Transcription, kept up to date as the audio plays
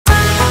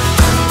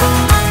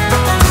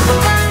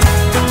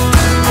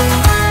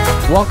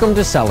Welcome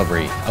to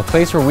Celebree, a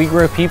place where we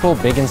grow people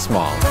big and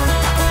small.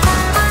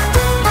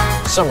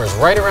 Summer's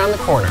right around the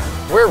corner.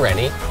 We're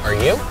ready. Are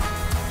you?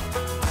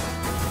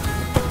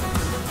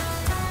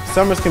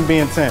 Summers can be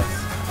intense.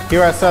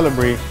 Here at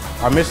Celebree,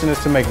 our mission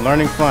is to make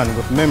learning fun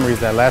with memories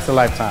that last a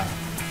lifetime.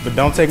 But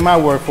don't take my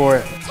word for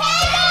it.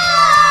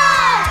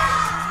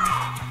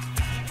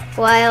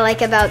 What I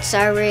like about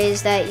Celebree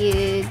is that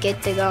you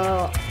get to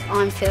go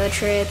on field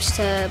trips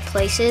to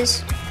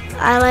places.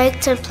 I like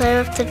to play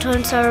with the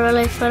toys that are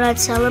really fun at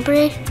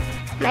Celebree.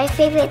 My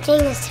favorite thing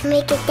is to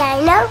make a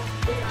dino.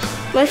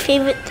 My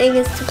favorite thing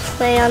is to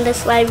play on the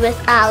slide with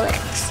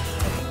Alex.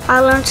 I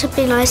learned to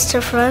be nice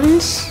to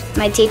friends.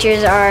 My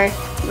teachers are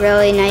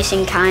really nice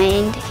and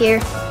kind here.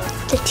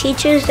 The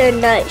teachers are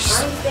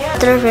nice.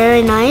 They're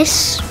very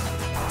nice.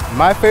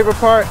 My favorite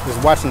part is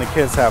watching the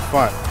kids have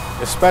fun,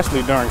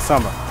 especially during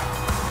summer.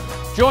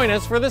 Join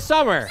us for the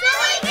summer.